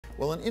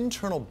Well, an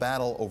internal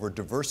battle over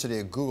diversity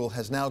at Google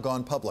has now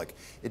gone public.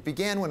 It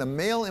began when a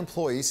male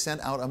employee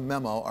sent out a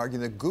memo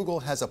arguing that Google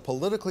has a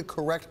politically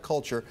correct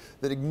culture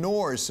that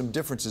ignores some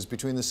differences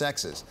between the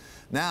sexes.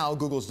 Now,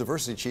 Google's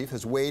diversity chief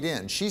has weighed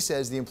in. She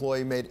says the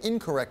employee made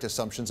incorrect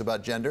assumptions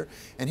about gender,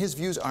 and his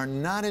views are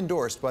not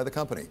endorsed by the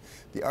company.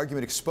 The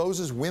argument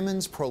exposes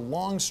women's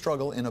prolonged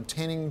struggle in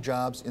obtaining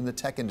jobs in the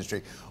tech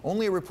industry.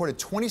 Only a reported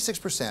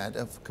 26%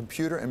 of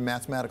computer and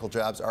mathematical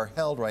jobs are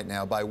held right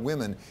now by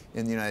women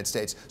in the United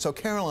States. So,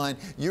 Caroline,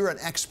 you're an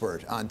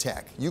expert on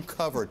tech. You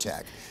cover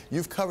tech.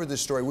 You've covered this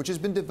story, which has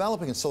been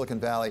developing in Silicon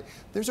Valley.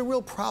 There's a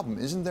real problem,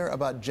 isn't there,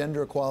 about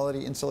gender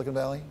equality in Silicon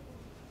Valley?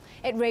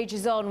 It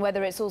rages on,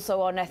 whether it's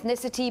also on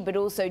ethnicity, but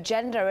also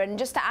gender. And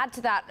just to add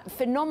to that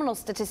phenomenal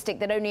statistic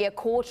that only a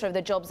quarter of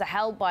the jobs are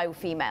held by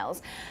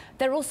females,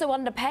 they're also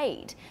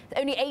underpaid.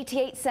 Only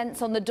 88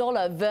 cents on the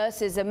dollar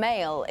versus a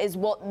male is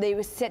what they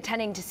were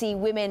tending to see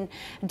women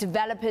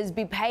developers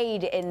be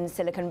paid in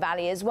Silicon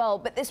Valley as well.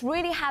 But this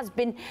really has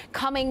been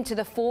coming to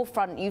the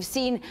forefront. You've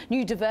seen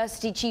new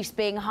diversity chiefs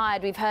being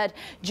hired. We've heard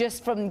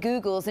just from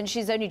Google's, and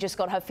she's only just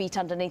got her feet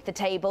underneath the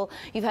table.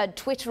 You've heard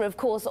Twitter, of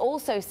course,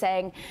 also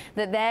saying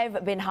that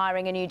they've been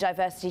hiring a new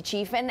diversity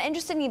chief. And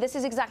interestingly, this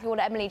is exactly what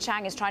Emily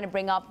Chang is trying to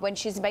bring up when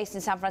she's based in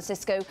San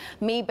Francisco,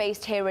 me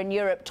based here in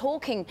Europe,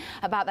 talking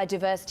about that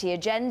diversity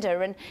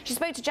agenda. And she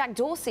spoke to Jack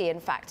Dorsey, in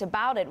fact,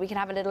 about it. We can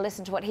have a little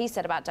listen to what he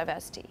said about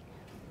diversity.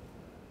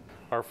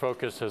 Our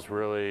focus has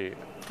really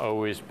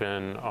always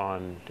been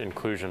on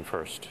inclusion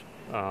first,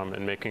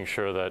 and making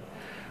sure that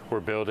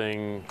we're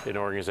building an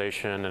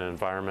organization, an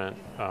environment,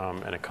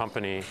 and a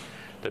company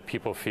that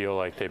people feel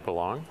like they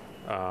belong,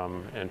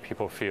 and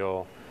people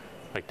feel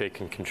like they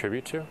can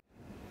contribute to.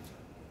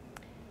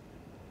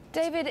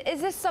 David,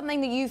 is this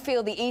something that you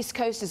feel the East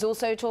Coast is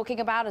also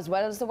talking about as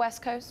well as the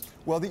West Coast?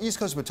 Well, the East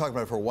Coast has been talking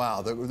about it for a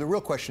while. The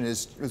real question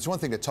is, it's one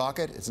thing to talk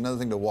it, it's another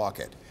thing to walk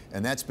it.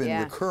 And that's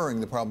been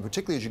recurring, the problem,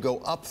 particularly as you go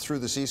up through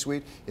the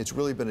C-suite. It's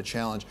really been a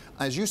challenge,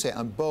 as you say,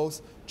 on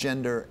both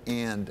gender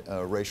and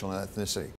racial and ethnicity.